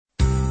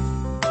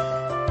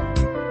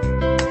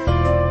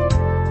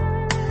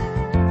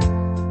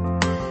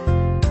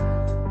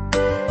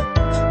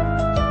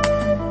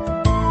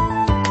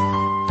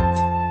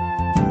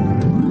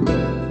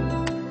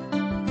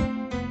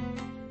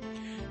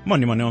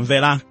Moni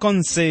omvera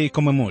konse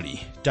komwe muli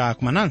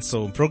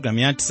takumananso programu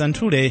ya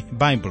tisanthule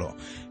baibulo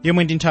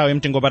yomwe ndi nthawi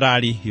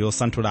yamtengopatali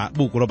yosanthula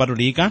buku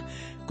lopatulika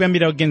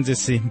kuyambira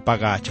Genesis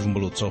mpaka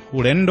chivumbulutso,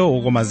 ulendo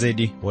wokoma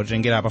zedi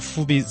wotengera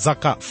pafupi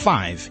zaka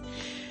 5.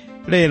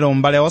 lero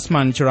mbale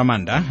Osman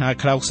Chiramanda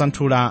akhala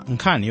kusanthula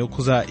nkhani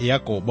yokhuza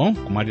Yakobo,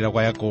 kumwalira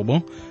kwa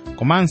Yakobo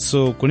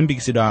komanso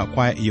kulimbikitsidwa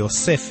kwa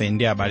Yosefe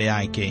ndi abale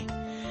ake.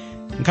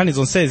 Nkhani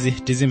zonsezi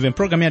tizimve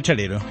mpulogalamu yathu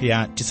lero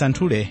ya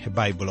tisanthule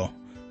baibulo.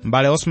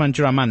 Mbale Osman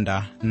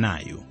Chiramanda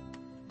nayu.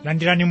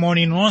 Landirani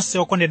moni nonse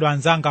okondedwa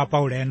anzanga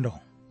pa ulendo.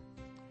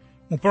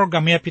 Mu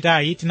programu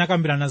yapitayi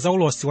tinakambirana za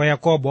ulosi wa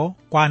Yakobo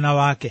kwa ana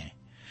wake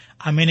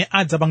amene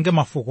adzapange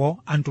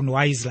mafuko a mtundu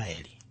wa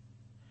Israeli.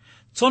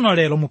 Tsono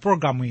lero mu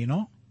programu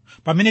ino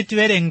pamene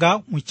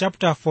tiwerenga mu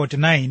chapter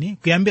 49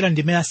 kuyambira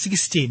ndime ya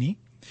 16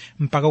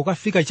 mpaka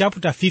ukafika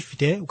chapter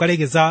 50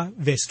 ukalekeza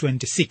verse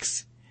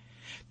 26.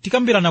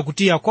 Tikambirana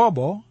kuti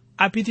Yakobo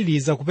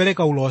apitiliza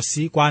kupereka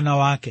ulosi kwa ana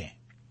wake.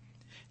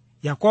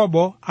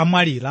 Yakobo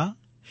amwalira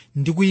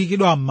ndi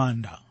kuyikidwa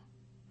m'manda.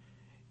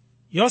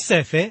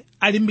 Yosefe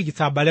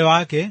alimbikitsa abale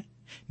wake,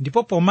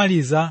 ndipo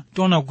pomaliza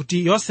tiona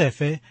kuti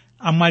Yosefe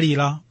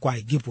amwalira kwa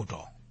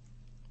Igupto.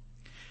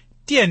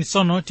 Tiyeni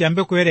tsono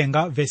tiyambe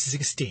kuwerenga verse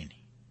 16.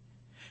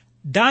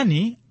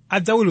 Dani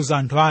adzaweruza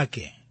anthu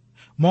ake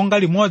monga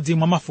limodzi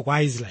mwa mafuko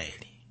a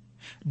Israeli.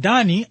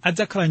 Dani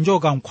adzakhala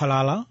njoka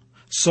mkhwalala,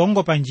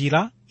 songo pa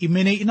njira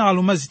imene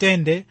inaluma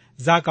zitende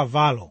za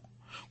akavalo,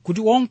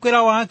 kuti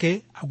womkwera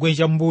wake agwe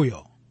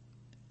chambuyo,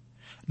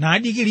 na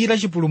adikirira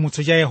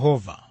chipulumutso cha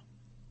Yehova.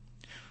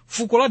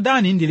 Fuko la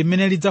Dani ndi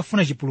limene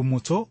lidzafuna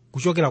chipulumutso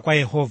kuchokera kwa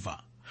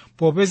Yehova,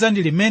 popeza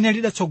ndi limene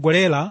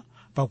lidatsogolera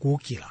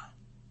pakuwukira.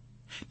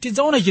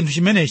 Tidzaona chinthu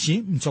chimenechi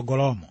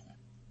mtsogolomo.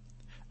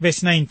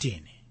 Verse 19.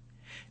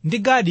 Ndi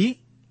Gadi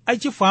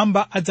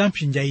achifwamba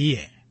adzampsinja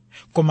iye,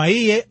 koma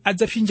iye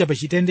adzapsinja pa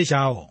chitende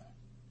chawo.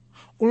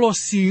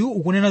 Ulosiyu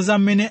ukunena za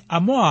mmene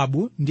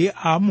Amoabu ndi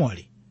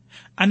Aamori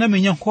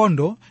anamenya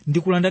nkhondo ndi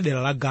kulanda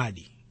dera la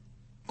Gadi.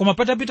 Koma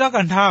patapita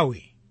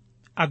kanthawi,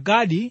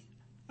 Agadi,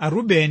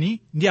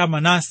 Arubeni ndi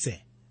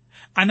Amanase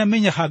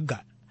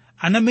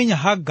anamenya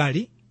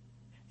Hagali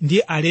ndi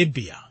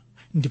Alebiya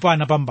ndipo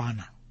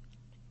anapambana.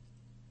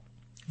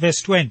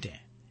 Verse 20.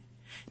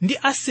 Ndi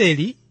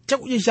Aseri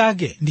chakudya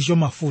chake ndicho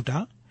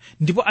mafuta,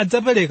 ndipo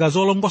adzapereka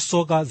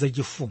zolongosoka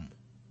zachifumu.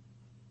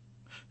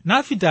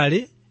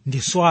 Nafitali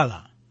ndi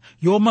swala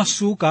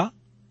yomasuka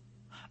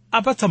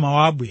apatsa mawu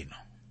abwino.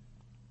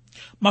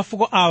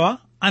 Mafuko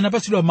awa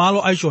anapatsidwa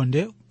malo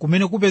achonde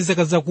kumene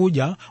kupezeka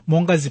zakudya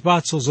monga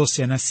zipatso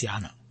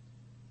zosiyanasiyana.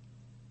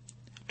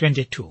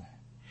 22.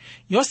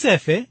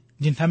 Yosefe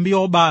ndi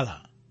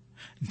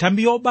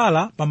nthambi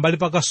yobala pambali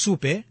pa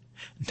kasupe,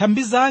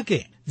 nthambi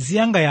zake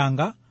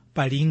ziyangayanga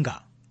pa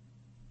linga.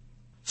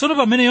 Tsono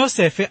pamene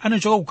Yosefe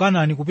anachoka ku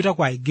Kanaani kupita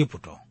kwa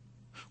Igupto,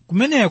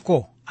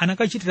 kumeneko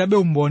anakachitirabe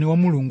umboni wa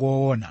Mulungu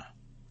woona.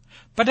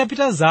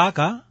 Patapita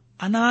zaka,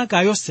 ana ake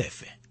a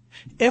Yosefe,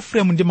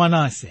 Efereimu ndi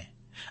Manase,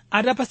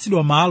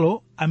 adapatsidwa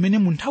malo amene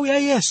mu nthawi ya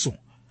Yesu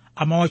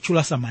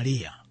amawatchula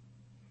Samariya.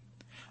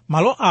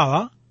 Malo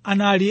awa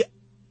anali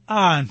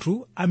a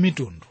anthu a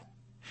mitundu,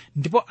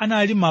 ndipo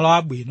anali malo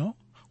abwino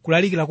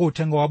kulalikira kwa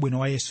uthenga wabwino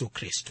wa Yesu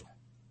Khristu.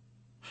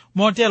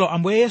 Motero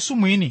Ambuye Yesu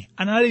mwini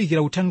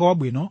analalikira uthenga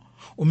wabwino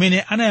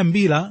umene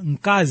anayambira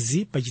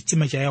mkazi pa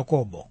chitsime cha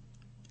Yakobo.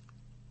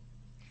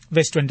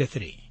 Verse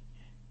 23.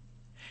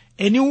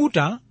 Eni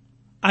uta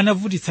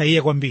anavutitsa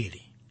iye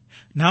kwambiri,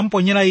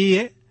 namponyera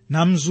iye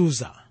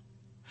namzuza.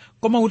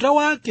 Koma uta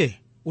wake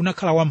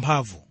unakhala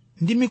wamphamvu,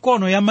 ndi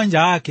mikono ya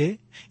manja ake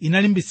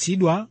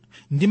inalimbitsidwa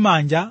ndi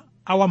manja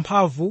a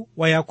wamphamvu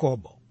wa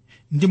Yakobo.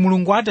 Ndi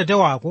Mulungu Atate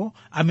wako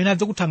amene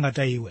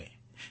adzakuthangata iwe,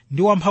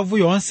 ndi wamphamvu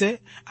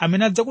yonse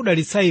amene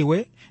adzakudalitsa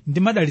iwe ndi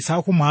madalitso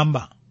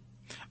akumwamba,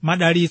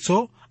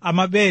 madalitso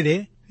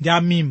amabere ndi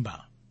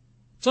amimba.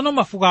 Tsono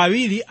mafuko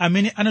awiri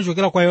amene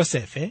anachokera kwa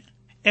Yosefe,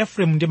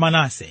 Efereimu ndi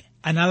Manase,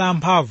 anali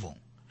amphamvu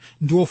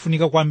ndi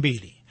ofunika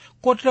kwambiri,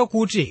 kotero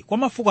kuti kwa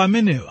mafuko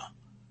amenewa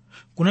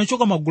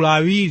kunachoka magulu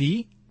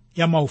awiri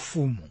ya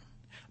maufumu.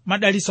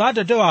 Madalitso a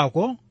Atate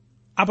wako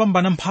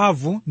apambana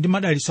mphamvu ndi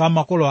madalitso a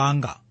makolo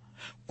anga,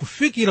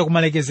 kufikira ku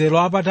malekezero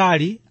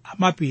apatali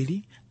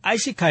amapiri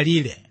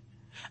achikhalire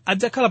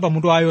adzakhala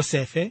pamutu wa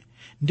Yosefe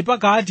ndi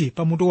pakati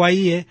pamutu wa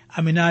iye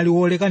amene ali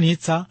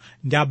wolekanitsa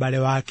ndi abale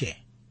wake.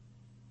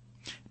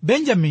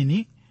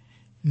 Benjamini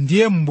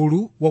ndiye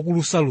mbulu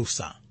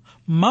wakulusalusa,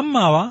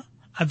 mmamawa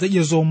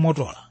adzadya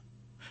zomotola,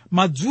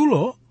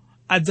 madzulo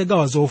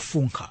adzagawa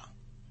zofunkha.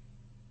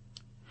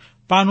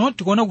 Pano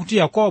tikuona kuti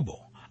Yakobo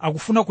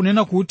akufuna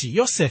kunena kuti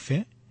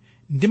Yosefe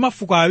ndi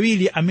mafuko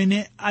awiri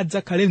amene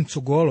adzakhale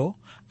mtsogolo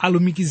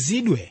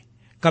alumikizidwe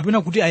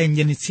kapena kuti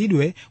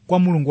ayenjanitsidwe kwa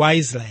Mulungu wa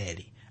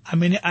Israeli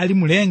amene ali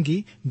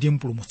mlengi ndi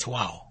mpulumutsi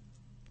wawo.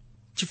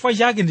 Chifukwa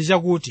chake ndi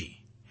chakuti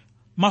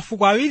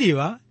mafuko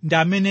awiriwa ndi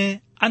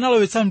amene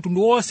analowetsa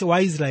mtundu wonse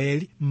wa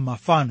Israeli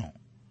m'mafano.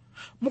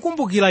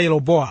 Mukumbukira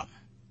Yeroboamu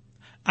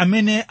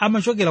amene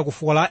amachokera ku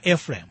fuko la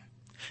Efereimu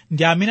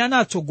ndi amene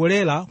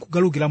anatsogolera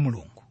kugalukira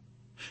Mulungu,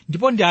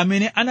 ndipo ndi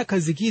amene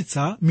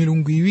anakhazikitsa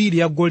milungu iwiri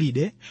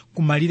yagolide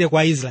kumalire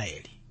kwa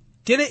Israeli.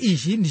 Tere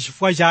ichi ndi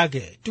chifukwa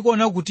chake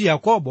tikuona kuti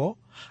Yakobo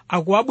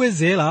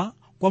akuwabwezera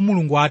kwa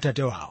Mulungu wa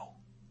atate wawo.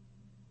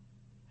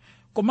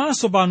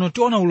 Komanso pano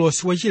tiona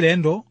ulosi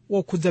wachilendo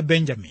wokhudza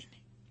Benjamini.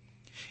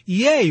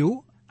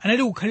 Iyeyu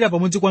anali kukhalira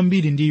pamodzi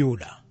kwambiri ndi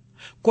Yuda,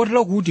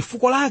 kotero kuti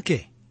fuko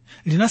lake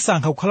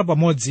linasankha kukhala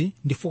pamodzi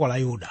ndi fuko la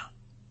Yuda.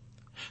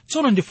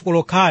 Tsono ndi fuko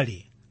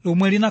lokhali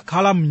lomwe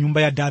linakhala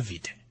mnyumba ya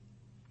Davide.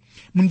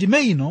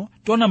 Mundime ino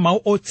tiona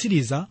mawu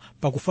otsiriza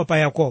pakufa pa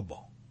Yakobo.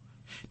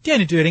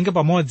 Tiyeni tiwerenge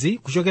pamodzi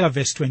kuchokera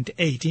verse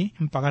 28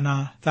 mpaka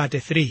na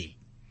 33.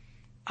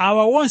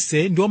 Awa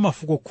wonse ndiwo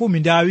mafuko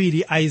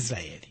 12 a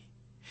Israeli.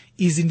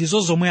 Izi ndizo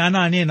zomwe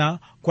ananena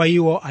kwa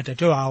iwo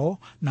atate wawo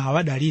na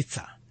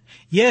awadalitsa.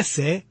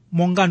 Yese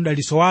monga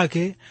mdaliso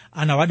wake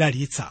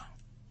anawadalitsa.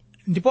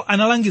 Ndipo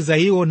analangiza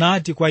iwo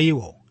nati kwa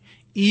iwo,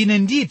 ine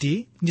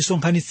nditi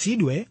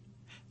ndisonkhanitsidwe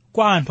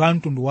kwa anthu a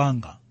mtundu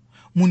wanga.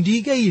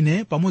 Mundiyike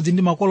ine pamodzi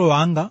ndi makolo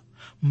anga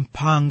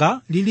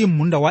mphanga lili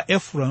munda wa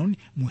Efroni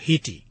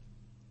Muhiti.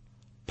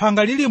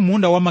 Phanga lili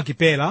munda wa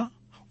Makipela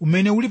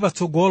umene uli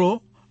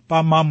patsogolo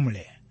pa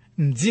Mamre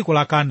m'dziko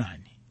la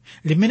Kanaani,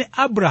 limene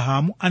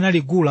Abrahamu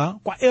analigula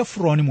kwa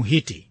Efroni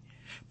Muhiti,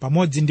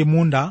 pamodzi ndi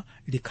munda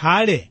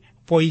likhale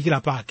poyikira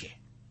pake.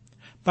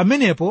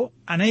 Pamenepo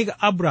anayika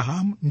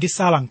Abrahamu ndi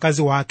Sara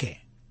mkazi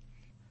wake.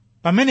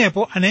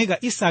 Pamenepo anayika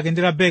Isake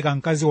ndi Rebeka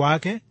mkazi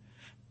wake.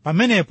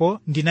 Pamenepo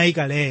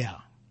ndinayika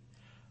Leya.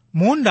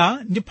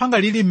 Munda ndi phanga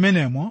lili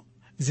mmenemo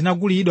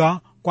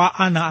zinagulidwa kwa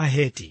ana a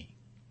Heti.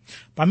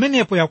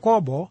 Pamenepo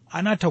Yakobo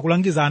anatha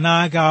kulangiza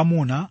ana ake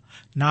aamuna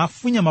na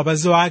afunya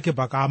mapazi ake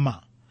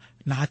pakama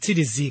na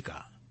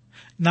atsirizika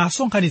na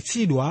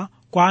asonkhanitsidwa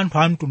kwa anthu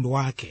a mtundu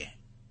wake.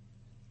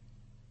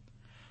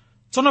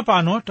 Tsono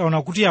pano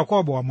taona kuti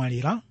Yakobo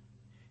wamwalira,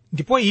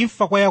 ndipo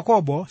imfa kwa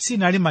Yakobo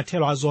sinali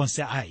mathero a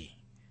zonse ayi.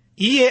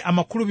 Iye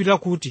amakhulupirira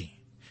kuti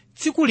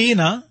tsiku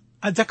lina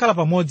adzakhala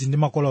pamodzi ndi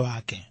makolo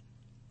ake.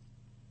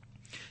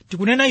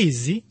 Tikunena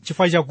izi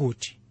chifukwa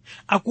chakuti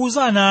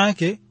akuwuza ana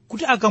ake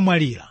kuti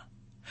akamwalira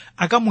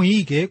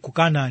akamuyike ku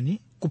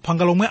Kanaani, ku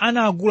phanga lomwe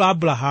anagula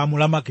Abrahamu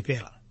la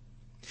Makipela.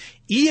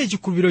 Iye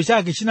chikhulupiriro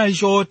chake chinali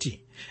choti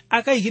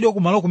akayikidwe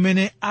kumalo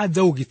kumene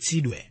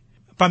adzaukitsidwe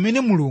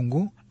pamene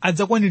Mulungu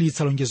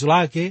adzakwaniritsa lonjezo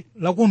lake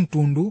la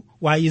kumtundu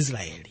wa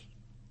Israeli.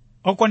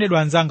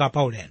 Okondedwa anzanga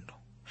pa ulendo,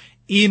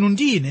 inu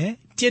ndi ine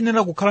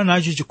tiyenera kukhala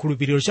nacho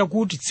chikhulupiriro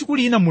chakuti tsiku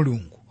lina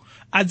Mulungu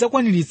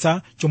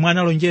adzakwaniritsa chomwe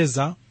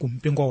analonjeza ku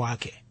mpingo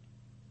wake.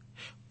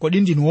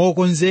 Kodi ndinu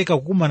wokonzeka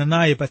kukumana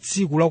naye pa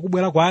tsiku la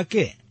kubwera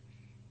kwake?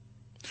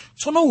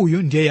 Tsono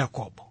uyu ndiye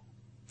Yakobo,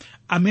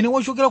 amene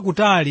wachokera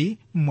kutali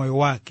mmoyo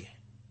wake.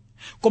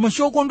 Koma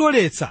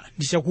chokondweretsa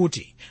ndi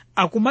chakuti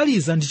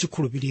akumaliza ndi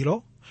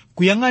chikhulupiriro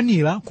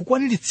kuyang'anira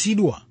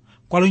kukwaniritsidwa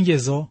kwa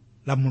lonjezo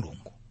la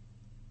Mulungu.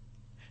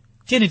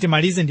 Tiyeni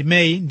timalize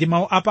ndimeyi ndi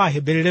mawu apa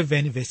Aheberi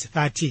 11 verse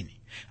 13,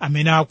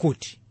 amene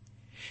akuti,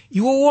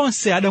 iwo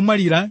wonse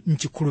adamwalira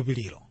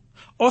mchikhulupiriro,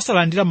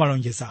 osalandira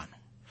malonjezano,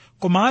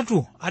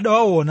 komatu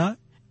adawaona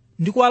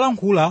ndi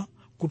kuwalankhula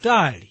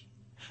kutali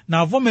na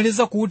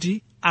avomereza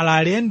kuti ala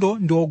alendo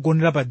ndi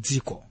ogonera pa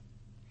dziko.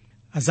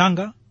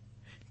 Azanga,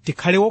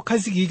 tikhale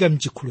wokhazikika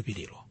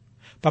mchikhulupiriro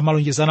pa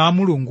malonjezano a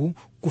Mulungu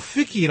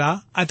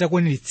kufikira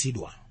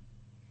atakwaniritsidwa.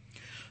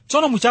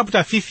 Tsono mu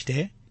chapter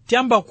 50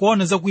 tiyamba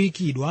kuona za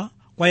kuyikidwa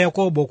kwa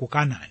Yakobo ku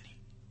Kanaani.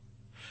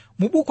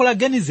 Mu buku la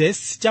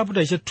Genesis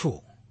chapter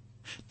 2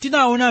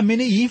 tinaona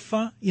amene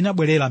imfa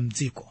inabwerera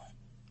mdziko.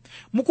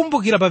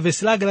 Mukumbukira pa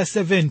vesi lake la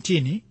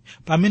 17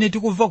 pamene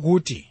tikumva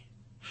kuti,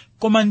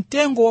 koma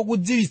mtengo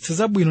wakudziwitsa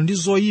zabwino ndi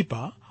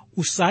zoyipa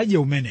usadye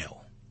umenewu,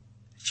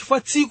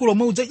 chifukwa tsiku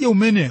lomwe udzadye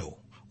umenewu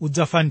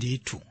udzafa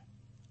ndithu.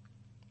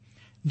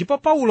 Ndipo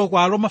Paulo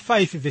kwa Aroma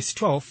 5 verse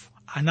 12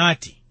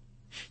 anati,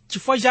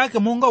 chifukwa chake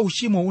monga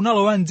uchimo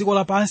unalowa m'dziko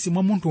lapansi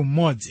mwa munthu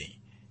mmodzi,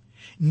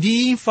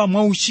 ndi imfa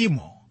mwa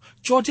uchimo,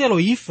 chotero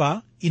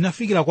imfa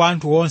inafikira kwa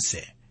anthu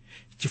onse,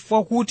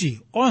 chifukwa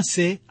kuti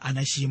onse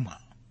anachimwa.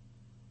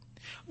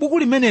 Buku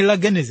limeneli la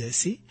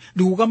Genesis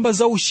likukamba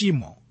za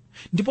uchimo,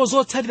 ndipo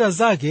zotsatira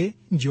zake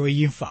ndiyo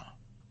imfa.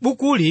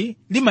 Bukuli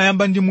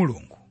limayamba ndi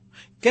Mulungu,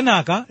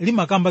 kenaka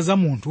limakamba za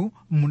munthu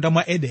m'munda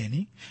mwa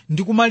Edeni,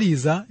 ndi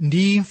kumaliza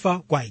ndi imfa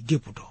kwa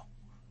Igupto.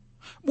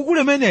 Buku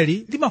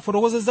limeneli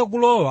limafotokoza za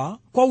kulowa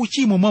kwa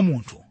uchimo mwa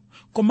munthu,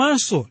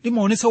 komanso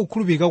limaonetsa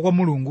kukhulupirika kwa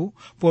Mulungu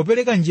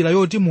popereka njira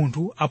yoti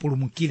munthu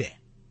apulumukire.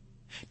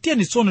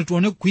 Tiyeni tsono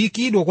tione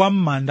kuyikidwa kwa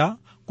m'manda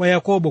kwa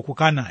Yakobo ku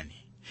Kanaani,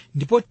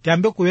 ndipo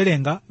tiyambe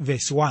kuwerenga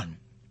verse 1.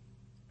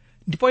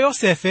 Ndipo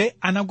Yosefe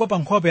anagwa pa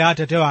nkhope ya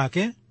atate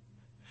wake,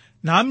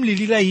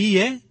 namlilira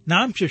iye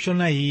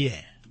nampsopsona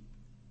iye.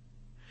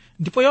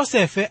 Ndipo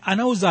Yosefe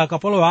anawuza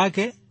akapolo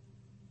ake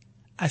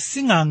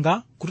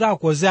asing'anga kuti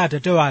akoze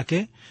atate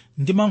wake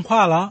ndi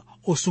mankhwala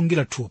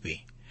osungira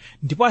thupi,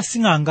 ndipo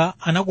asing'anga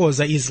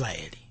anakoza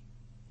Israeli.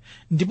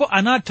 Ndipo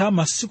anatha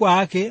masiku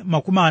ake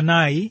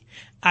 40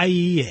 a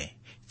iye,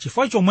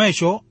 chifukwa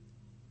chomwecho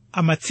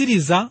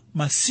amatsiriza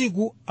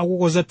masiku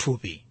akukoza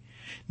thupi,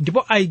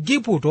 ndipo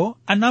Aigupto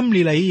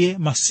anamlira iye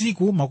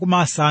masiku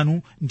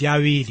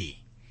 70.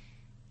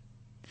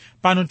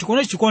 Pano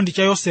tikuona chikondi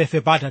cha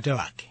Yosefe pa atate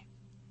wake.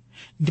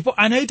 Ndipo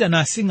anayitana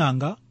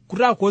asing'anga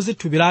kuti akoze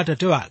thupi la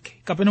atate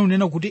wake, kapena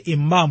unena kuti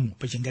imamu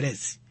pa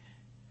Chingerezi.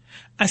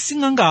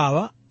 Asing'anga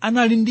awa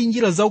anali ndi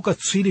njira za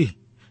ukatswiri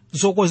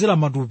zokozera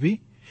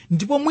matupi,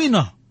 ndipo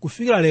mwina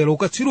kufikira lero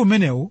ukatswiri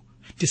umenewu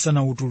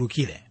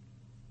tisanawutulukire.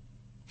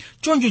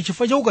 Choncho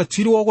chifukwa cha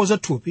ukatswiri wokoza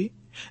thupi,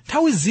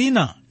 nthawi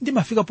zina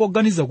ndimafika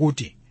poganiza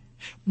kuti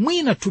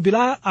mwina thupi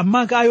la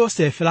amake a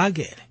Yosefe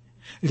lakele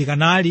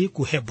likanali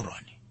ku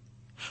Hebroni.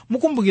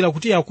 Mukumbukira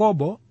kuti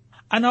Yakobo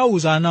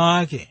anawuza ana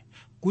ake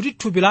kuti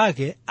thupi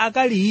lake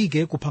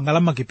akaliyike ku phanga la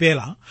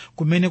Makipela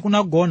kumene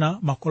kunagona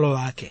makolo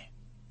ake.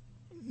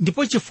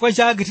 Ndipo chifukwa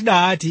chake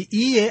tidati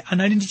iye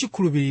anali ndi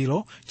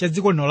chikhulupiriro cha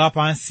dziko lino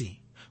lapansi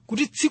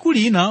kuti tsiku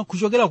lina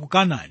kuchokera ku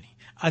Kanaani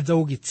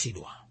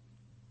adzaukitsidwa.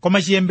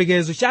 Koma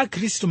chiyembekezo cha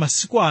Khristu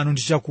masiku ano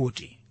ndi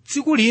chakuti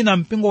tsiku lina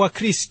mpingo wa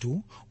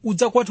Khristu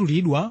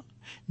udzakwatulidwa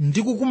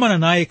ndi kukumana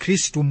naye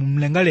Khristu mu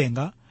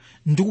mlengalenga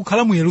ndi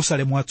kukhala mu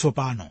Yerusalemu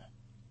watsopano.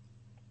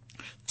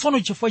 Tsono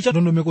chifukwa cha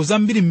ndondomeko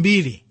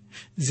zambirimbiri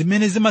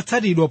zimene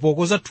zimatsatidwa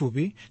pokoza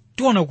thupi,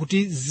 tiona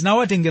kuti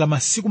zinawatengera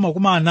masiku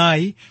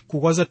 40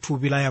 kukoza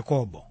thupi la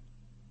Yakobo.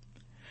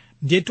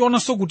 Ndiye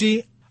tionanso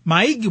kuti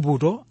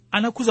Aigupto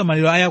anakhuza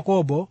maliro a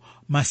Yakobo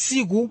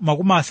masiku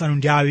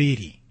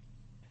 70.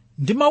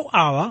 Ndi mawu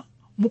awa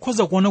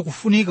mukhoza kuona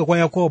kufunika kwa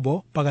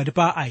Yakobo pakati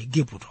pa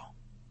Aigupto.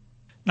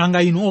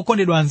 Nanga inu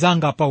okondedwa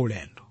anzanga pa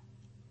ulendo,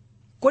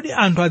 kodi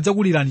anthu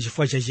adzakulirani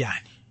chifukwa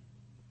chachiyani?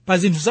 Pa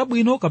zinthu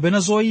zabwino kapena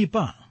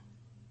zoyipa?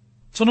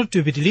 Tsono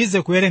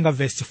tipitilize kuwerenga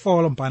verse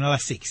 4 mpaka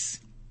 6.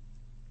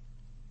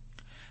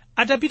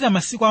 Atapita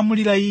masiku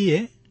amulira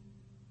iye,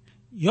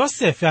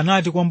 Yosefe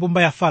anati kwa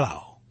mbumba ya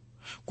Farao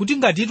kuti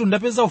ngatitu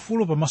ndapeza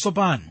ufulu pamaso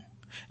panu,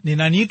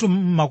 nenanitu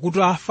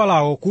m'makutu a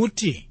Farao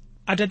kuti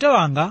atate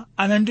wanga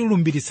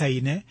anandilumbiritsa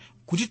ine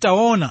kuti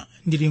taona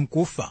ndili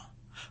nkufa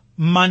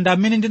m'manda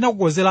amene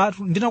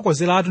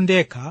ndinakozeratu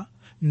ndekha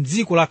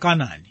m'dziko la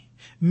Kanaani,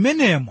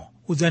 m'menemo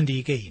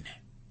udzandiyike ine.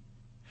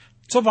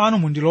 Tsopano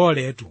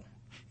mundiloletu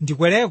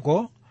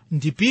ndikwereko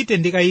ndipite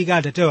ndikayika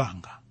atate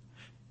wanga,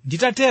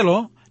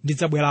 nditatero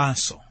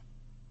ndidzabweranso.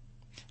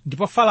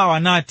 Ndipo Farao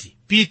anati,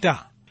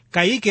 pita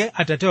kayike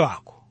atate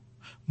wako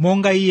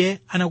monga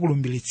iye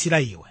anakulumbilitsira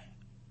iwe.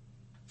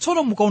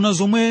 Tsono mukaona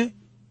zomwe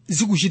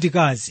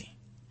zikuchitikazi,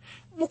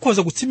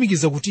 mukhoza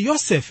kutsimikiza kuti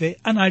Yosefe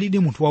analidi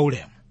munthu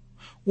waulemu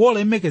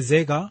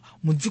wolemekezeka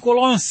mu dziko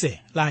lonse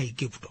la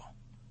Aigupto.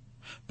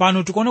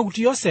 Pano tikuona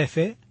kuti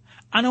Yosefe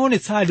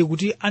anaonetsadi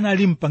kuti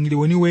anali mpangiri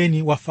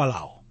weniweni wa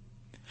Farao.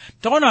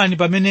 Taonani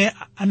pamene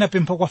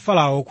anapempha kwa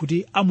Farao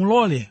kuti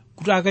amulole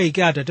kuti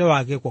akayike atate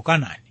wake ku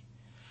Kanaani,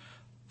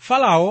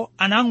 Farao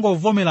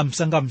anangovomera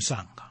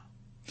msangamsanga.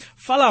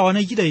 Farao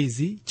anachita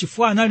izi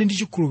chifukwa anali ndi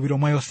chikhulupiriro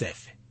mwa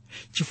Yosefe,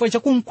 chifukwa cha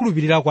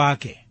kumkhulupirira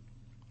kwake.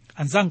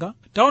 Anzanga,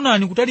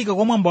 taonani kutalika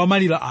kwa mwambo wa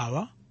maliro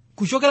awa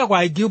kuchokera kwa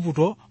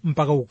Aigupto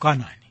mpaka ku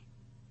Kanaani.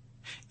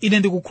 Ine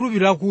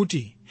ndikukhulupirira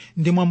kuti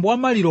ndi mwambo wa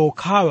maliro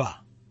okhawa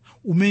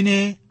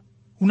umene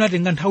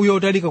unatenga nthawi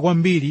yotalika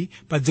kwambiri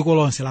pa dziko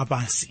lonse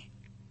lapansi.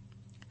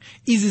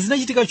 Izi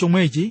zinachitika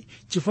chomwechi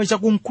chifukwa cha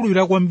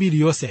kumkhulupirira kwambiri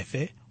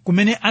Yosefe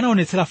kumene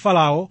anaonetsera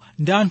Farao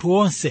ndi anthu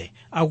onse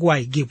aku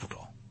Aigupto.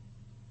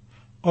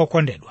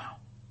 Okondedwa,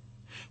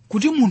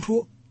 kuti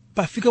munthu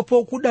pafike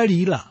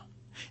pokudalira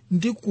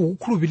ndi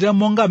kukhulupirira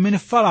monga amene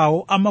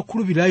Farao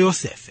amakhulupirira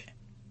Yosefe,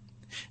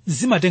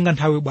 zimatenga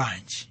nthawi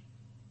bwanji?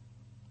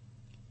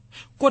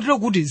 Kotero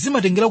kuti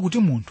zimatengera kuti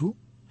munthu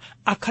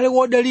akhale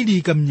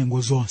wodalirika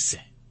mnyengo zonse.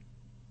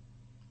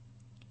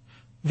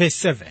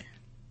 Verse 7.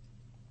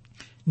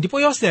 Ndipo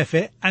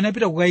Yosefe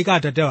anapita kukayika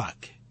atate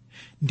wake,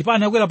 ndipo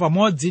anakwera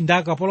pamodzi ndi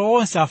akapolo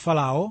onse a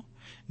Farao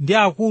ndi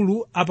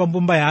akulu a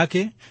pambumba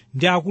yake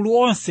ndi akulu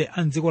onse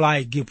a dziko la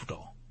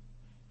Aigupto,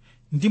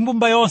 ndi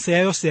mbumba yonse ya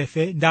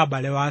Yosefe ndi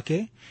abale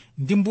wake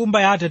ndi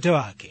mbumba ya atate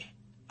wake.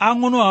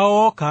 Ang'ono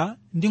awo okha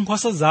ndi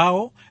nkhosa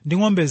zawo ndi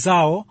ng'ombe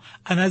zawo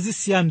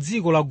anazisiya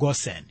m'dziko la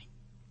Goseni.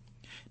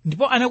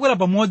 Ndipo anakwera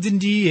pamodzi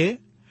ndi iye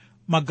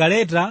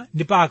magaleta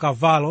ndi pa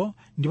akavalo,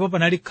 ndipo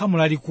panali khamu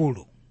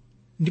lalikulu.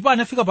 Ndipo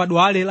anafika pa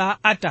dwale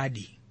la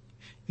Atadi,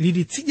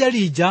 lili tsidya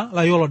lija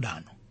la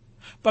Yorodani.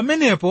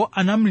 Pamenepo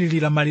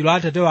anamlirira maliro a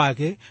atate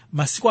wake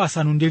masiku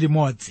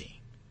 6.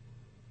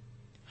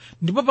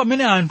 Ndipo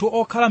pamene anthu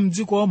okhala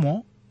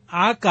m'dzikomo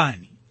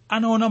Aakani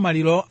anaona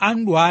maliro a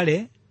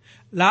dwale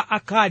la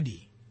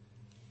Akadi,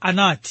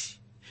 anati,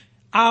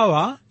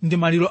 awa ndi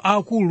maliro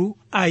akulu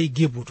a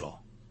Aigupto.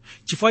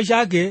 Chifukwa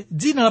chake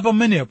dzina la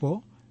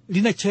pamenepo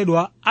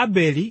linatchedwa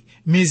Abeli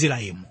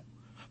Mizraimu,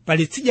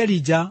 pali tsidya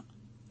lija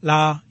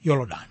la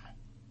Yorodani.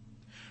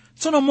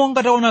 Tsono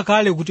monga taona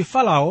kale kuti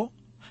Farao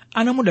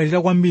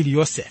anamudalira kwambiri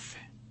Yosefe.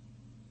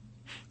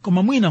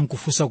 Koma mwina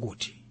nkufunsa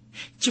kuti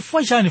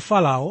chifukwa chani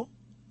Farao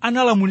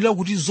analamulira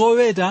kuti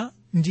zoweta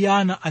ndi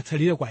ana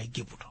atsalire kwa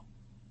Aigupto?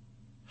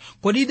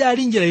 Kodi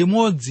idali njira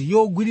imodzi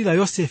yogwirira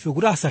Yosefe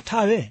kuti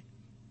asathawe?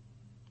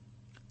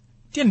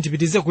 Tiyeni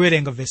tipitize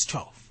kuwerenga verse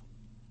 12.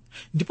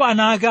 ndipo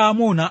ana ake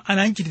aamuna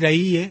anamchitira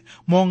iye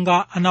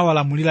monga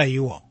anawalamulira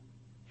iwo,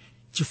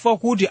 chifukwa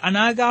kuti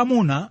ana ake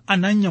aamuna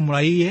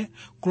anamnyamula iye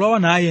kulowa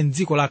naye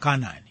m'dziko la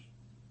Kanaani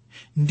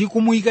ndi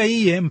kumuyika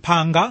iye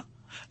m'phanga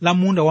la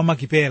munda wa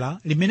Makipela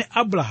limene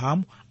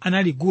Abrahamu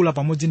analigula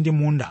pamodzi ndi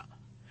munda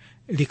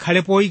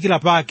likhale poyikira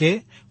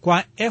pake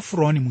kwa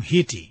Efroni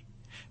Mhiti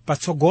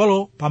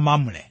patsogolo pa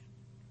Mamre.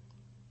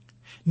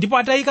 Ndipo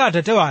atayika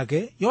atate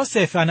wake,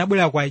 Yosefe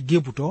anabwera kwa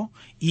Igupto,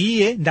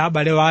 iye ndi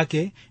abale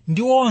wake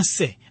ndi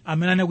onse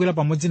amene anakwera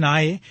pamodzi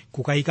naye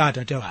kukayika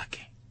atate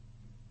wake.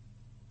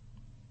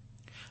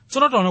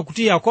 Tsono taona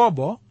kuti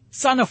Yakobo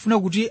sanafune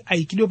kuti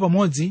ayikidwe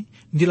pamodzi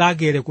ndi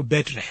Rakele ku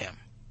Betelehemu.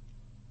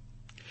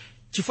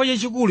 Chifukwa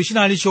chachikulu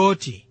chinali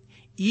choti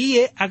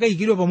iye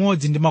akayikidwe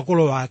pamodzi ndi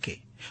makolo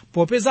ake,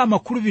 popeza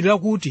amakhulupirira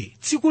kuti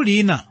tsiku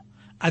lina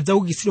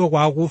adzaukitsidwa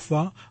kwa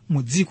akufa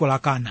mu dziko la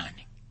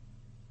Kanaani.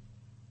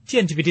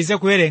 Tiye tipitize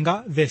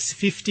kuwerenga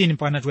verse 15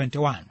 mpaka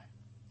 21.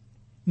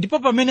 Ndipo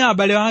pamene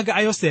abale ake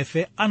a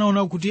Yosefe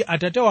anaona kuti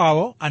atate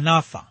wawo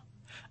anafa,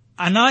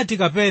 anati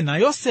kapena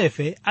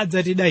Yosefe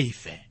adzatida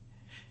ife,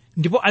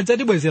 ndipo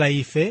adzatibwezera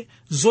ife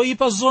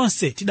zoyipa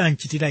zonse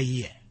tidamchitira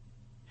iye.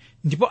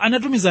 Ndipo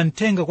anatumiza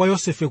mthenga kwa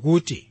Yosefe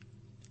kuti,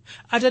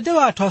 atate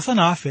wathu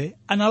asanafe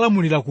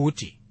analamulira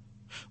kuti,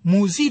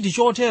 muziti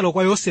chotero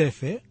kwa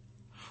Yosefe,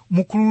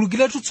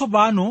 mukhululukiretu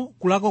tsopano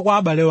kulakwa kwa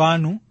abale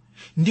wanu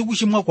ndi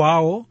kuchimwa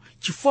kwawo,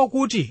 chifukwa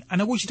kuti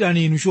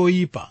anakuchitani inu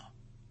choyipa.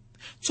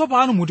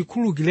 Tsopano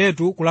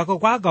mutikhululukiretu kulakwa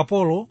kwa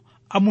akapolo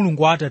a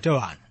Mulungu wa atate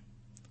wanu.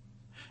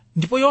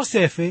 Ndipo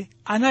Yosefe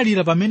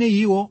analira pamene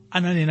iwo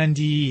ananena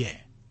ndi iye.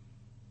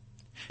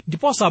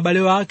 Ndiponso abale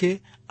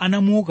wake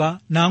anamuka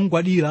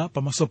namugwadira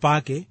pamaso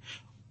pake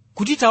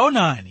kuti,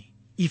 taonani,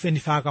 ife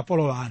ndife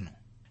akapolo anu.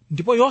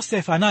 Ndipo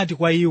Yosefe anati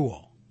kwa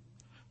iwo,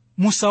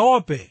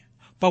 musaope,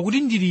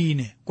 pakuti ndili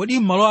ine kodi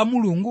m'malo a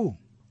Mulungu?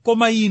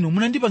 Koma inu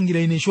munandipangira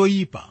ine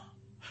choyipa,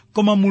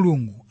 koma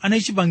Mulungu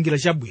anachipangira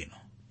chabwino,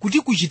 kuti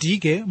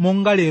kuchitike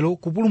monga lero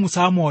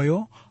kupulumutsa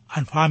amoyo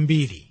anthu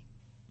ambiri.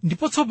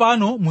 Ndipo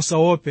tsopano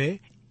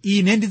musaope,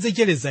 ine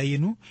ndidzachereza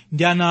inu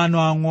ndi ana anu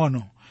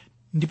ang'ono.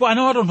 Ndipo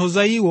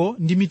anawatonthoza iwo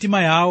ndi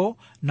mitima yawo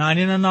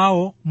nanena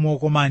nawo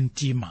mokoma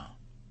mtima.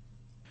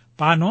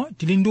 Pano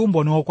tili ndi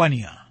umboni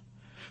wokwanira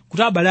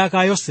kuti abale ake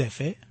a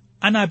Yosefe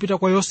anapita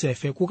kwa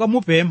Yosefe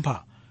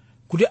kukamupempha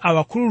kuti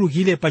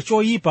awakhululukire pa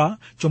choyipa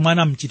chomwe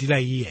anamchitira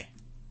iye.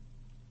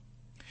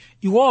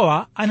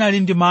 Iwowa anali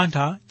ndi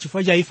mantha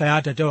chifukwa cha imfa ya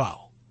atate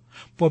wawo,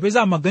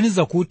 popeza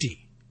amaganiza kuti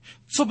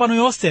tsopano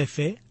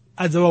Yosefe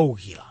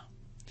adzawawukira.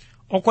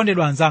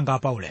 Okondedwa anzanga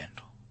pa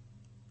ulendo,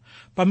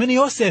 pamene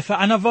Yosefe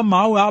anamva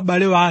mawu a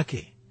abale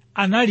wake,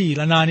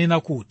 analira nanena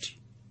kuti,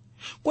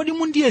 kodi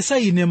mundiyesa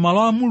ine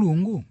m'malo a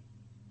Mulungu?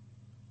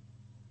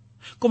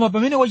 Koma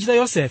pamene wachita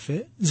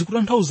Yosefe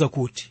zikutanthauza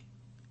kuti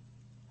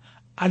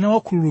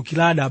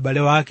anawakhululukiradi abale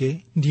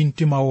wake ndi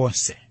mtima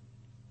wonse.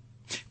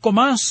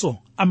 Komanso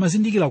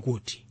amazindikira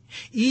kuti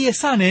iye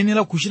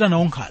sanayenera kuchita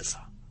nawo nkhanza,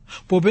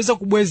 popeza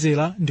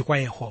kubwezera ndi kwa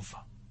Yehova.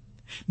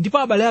 Ndipo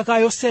abale ake a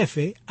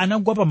Yosefe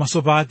anagwa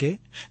pamaso pake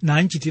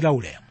namchitira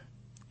ulemu.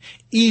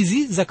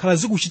 Izi zakhala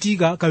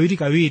zikuchitika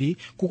kawirikawiri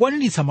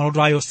kukwaniritsa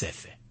maloto a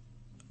Yosefe.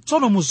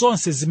 Tsono mu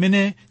zonse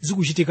zimene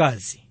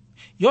zikuchitikazi,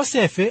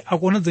 Yosefe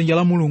akuona dzanja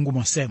la Mulungu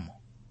monsemo.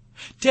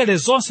 Tere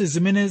zonse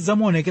zimene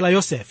zamuonekera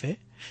Yosefe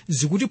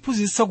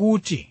zikutiphunzitsa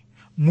kuti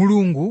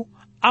Mulungu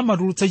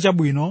amatulutsa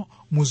chabwino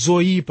mu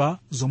zoyipa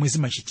zomwe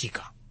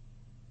zimachitika.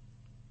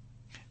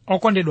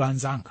 Okondedwa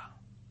anzanga,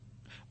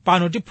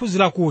 pano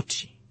tiphunzira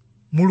kuti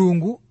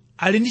Mulungu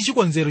ali ndi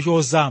chikonzero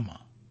chozama,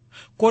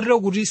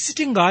 kotero kuti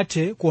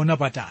sitingathe kuona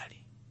patali,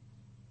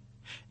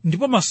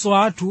 ndipo maso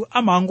athu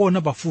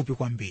amangoona pafupi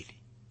kwambiri.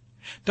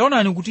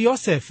 Taonani kuti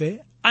Yosefe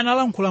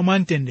analankhula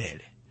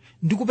mwamtendere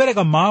ndi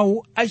kupereka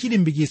mawu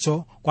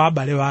achilimbikitso kwa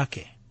abale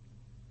wake.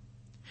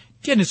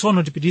 Tiyeni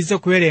tsono tipitirize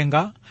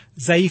kuwerenga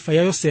za imfa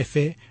ya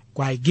Yosefe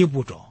kwa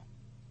Igupto.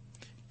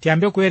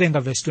 Tiyambe kuwerenga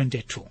verse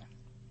 22.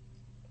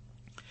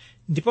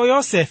 Ndipo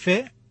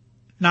Yosefe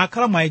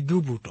nakhala mwa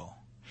Igupto,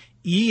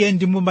 iye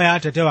ndi mbumba ya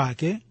atate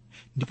wake.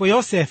 Ndipo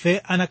Yosefe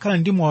anakhala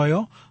ndi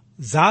moyo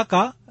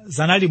zaka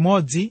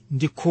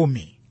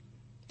 110.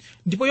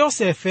 Ndipo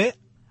Yosefe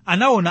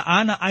anaona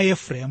ana a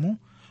Efereimu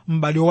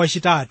m'badwo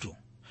wachitatu,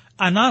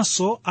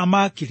 ananso a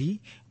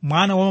Makiri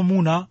mwana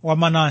wamwamuna wa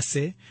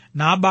Manase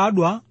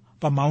nabadwa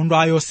pa mawondo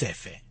a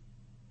Yosefe.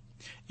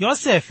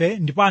 Yosefe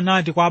ndipo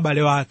anati kwa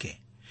abale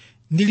wake,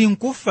 ndili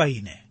nkufa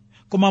ine,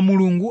 koma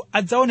Mulungu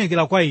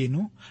adzaonekera kwa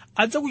inu,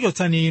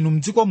 adzakuchotsani inu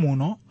m'dziko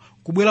muno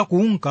kubwera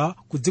kunka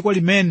ku dziko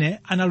limene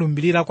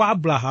analumbirira kwa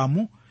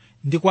Abrahamu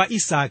ndi kwa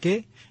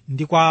Isake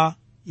ndi kwa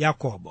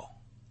Yakobo.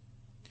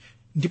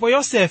 Ndipo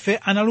Yosefe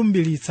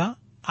analumbiritsa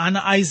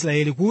ana a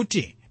Israeli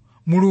kuti,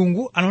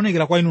 Mulungu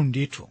anaonekera kwa inu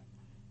ndithu,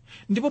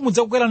 ndipo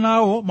mudzakwera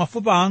nawo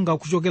mafupa anga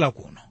kuchokera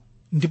kuno.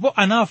 Ndipo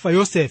anafa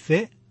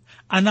Yosefe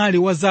anali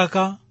wa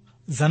zaka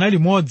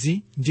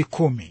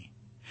 110.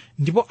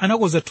 Ndipo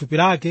anakoza thupi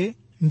lake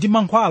ndi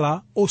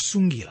mankhwala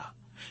osungira,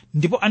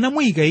 ndipo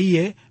anamuyika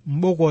iye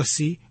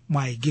m'bokosi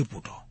mwa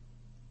Igupto.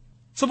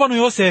 Tsopano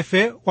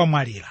Yosefe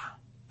wamwalira,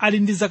 ali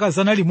ndi zaka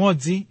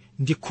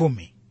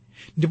 110,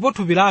 ndipo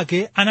thupi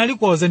lake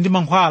analikoza ndi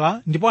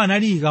mankhwala ndipo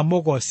analiyika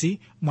m'bokosi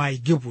mwa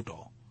Igupto.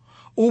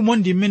 Umo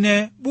ndi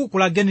mmene buku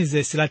la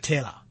Genesis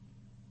lathera.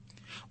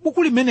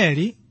 Buku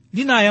limeneli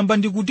linayamba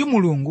ndi kuti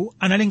Mulungu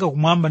analenga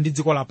kumwamba ndi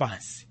dziko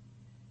lapansi,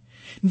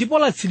 ndipo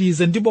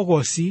latsiriza ndi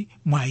bokosi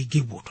mwa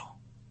Igupto.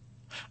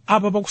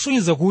 Apa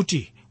pakusonyeza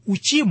kuti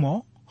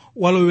uchimo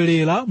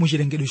walowerera mu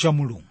chilengedwe cha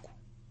Mulungu.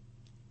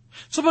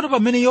 Tsopano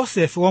pamene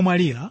Yosefe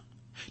wamwalira,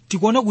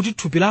 tikuona kuti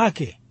thupi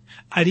lake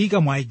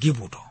aliyika mwa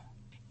Igupto.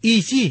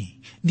 Ichi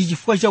ndi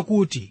chifukwa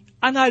chakuti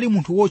anali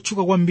munthu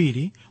wotchuka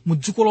kwambiri mu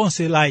dziko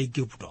lonse la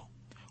Igupto.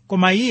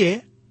 Koma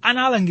iye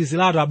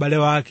analangiziratu abale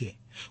wake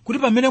kuti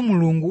pamene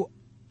Mulungu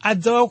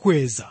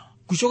adzawakweza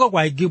kuchoka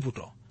kwa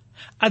Igupto,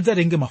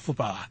 adzatenge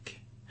mafupa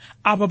ake.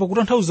 Apa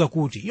pakutanthauza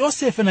kuti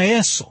Yosefe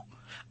nayenso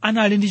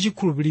anali ndi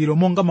chikhulupiriro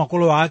monga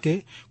makolo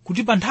ake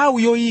kuti pa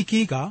nthawi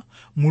yoyikika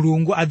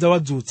Mulungu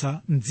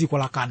adzawadzutsa m'dziko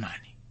la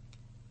Kanaani.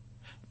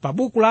 Pa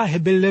buku la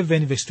Hebrew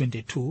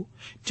 11:22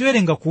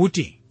 tiwerenga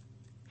kuti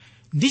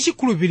ndi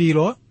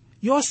chikhulupiriro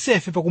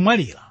Yosefe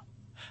pakumwalira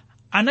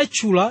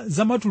anatchula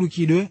za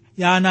matulukidwe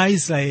ya ana a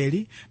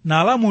Israeli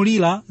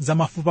nalamulira za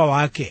mafupa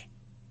wake.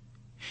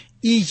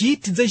 Ichi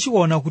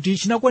tidzachiona kuti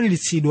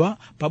chinakwaniritsidwa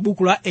pa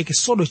buku la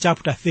Exodo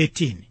chapter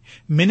 13,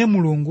 mmene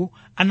Mulungu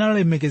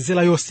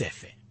analemekezera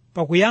Yosefe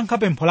pakuyankha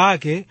pempho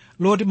lake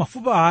loti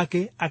mafupa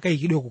ake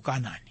akayikidwe ku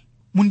Kanaani.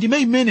 Mu ndime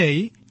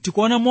imeneyi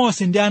tikuona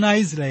Mose ndi ana a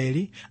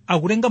Israeli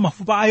akutenga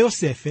mafupa a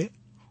Yosefe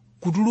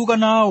kutuluka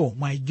nawo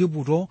mwa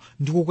Igupto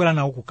ndi kukwera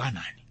nawo ku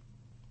Kanaani.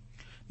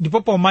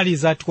 Ndipo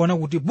pomaliza tikuona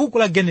kuti buku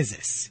la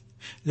Genesis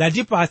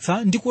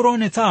latipatsa ndi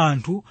kuonetsa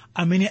anthu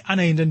amene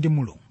anayenda ndi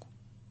Mulungu.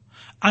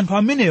 Anthu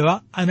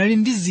amenewa anali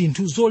ndi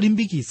zinthu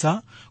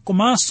zolimbikitsa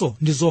komanso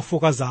ndi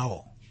zofoka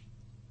zawo.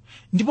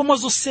 Ndipo mwa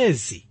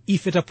zonsezi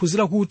ife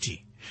taphunzira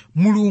kuti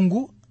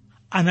Mulungu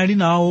anali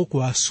nawo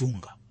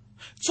kuwasunga.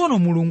 Tsono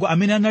Mulungu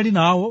amene anali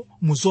nawo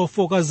mu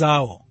zofoka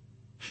zawo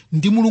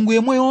ndi Mulungu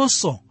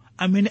yemweyonso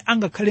amene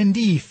angakhale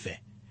ndi ife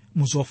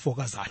mu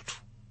zofoka zathu.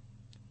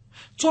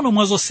 Tsono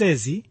mwa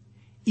zonsezi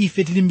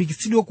ife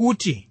tilimbikitsidwe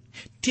kuti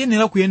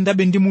tiyenera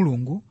kuyendabe ndi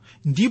Mulungu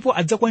ndipo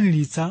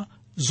adzakwaniritsa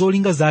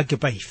zolinga zake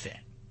pa ife.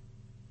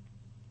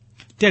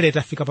 Tere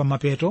tafika pa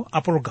mapeto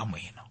a pologalamu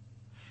ino.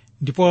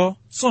 Ndipo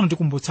tsono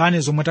tikumbutsane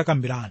zomwe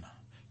takambirana.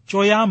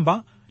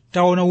 Choyamba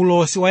taona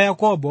ulosi wa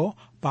Yakobo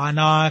pa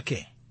ana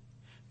ake.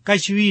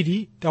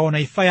 Kachiwiri taona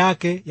imfa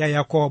yake ya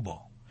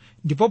Yakobo.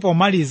 Ndipo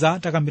pomaliza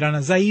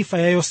takambirana za imfa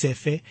ya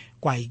Yosefe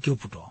kwa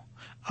Igupto.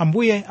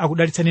 Ambuye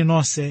akudalitseni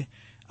nonse.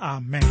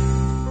 Amen.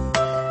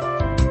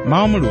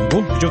 Mawu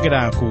Mulungu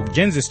kuchokera ku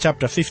Genesis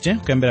chapter 50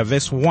 kuyambira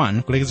verse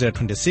 1 kulekezera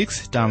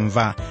 26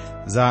 tamva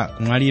za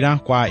kumwalira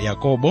kwa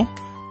Yakobo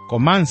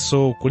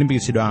komanso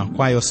kulimbikitsidwa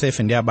kwa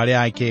Yosefe ndi abale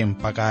ake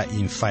mpaka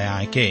imfa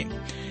yake.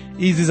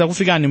 Izi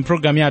zakufikani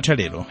mpulogalamu yathu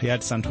lero ya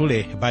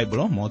Tisanthule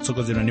Baibulo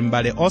motsogozedwa ndi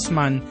mbale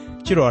Osman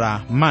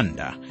Chilola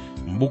Manda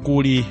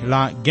mbukuli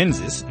la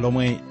Genesis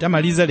lomwe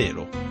tamaliza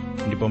lero.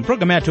 Ndipo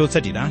mpulogalamu yathu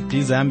yotsatira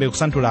tizayambe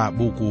kusanthula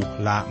buku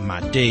la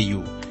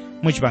Mateyu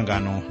mu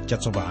chipangano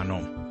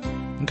chatsopano.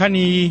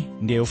 Nkhani iyi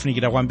ndiye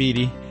yofunikira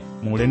kwambiri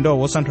mu ulendo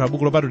wosanthula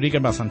buku lopatulika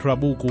ndi kusanthula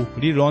buku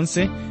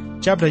lililonse,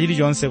 chapter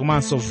chilichonse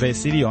komanso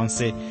verse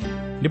iliyonse.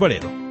 Ndipo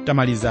lero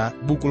tamaliza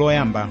buku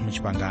loyamba mu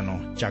chipangano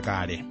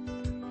chakale.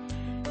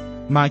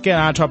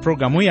 Makera athu a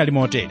programu iyi ali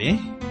motere.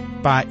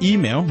 Pa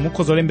email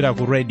mukhoza kulembera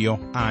ku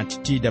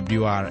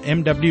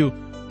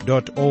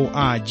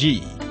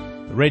radio@twrmw.org,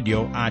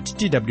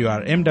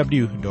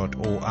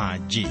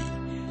 radio@twrmw.org.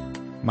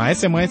 Ma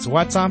SMS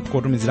WhatsApp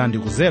kutumizira ndi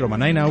ku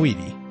 092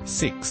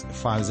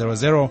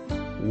 6500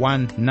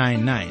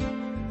 199,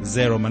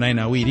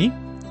 092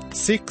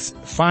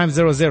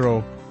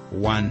 6500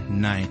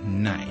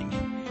 199.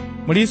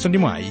 Mulinso ndi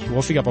mwayi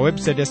wofika pa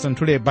website ya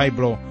Tisanthule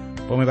Baibulo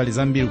pomwe pali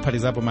zambiri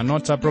kuphatizapo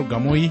manotsa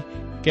programu iyi.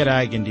 Kera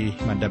yake ndi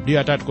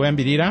w3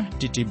 koyambirira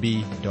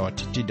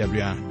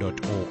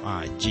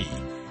ttb.twr.org.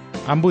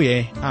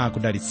 Ambuye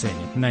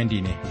akudalitseni.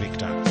 Ndine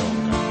Victor.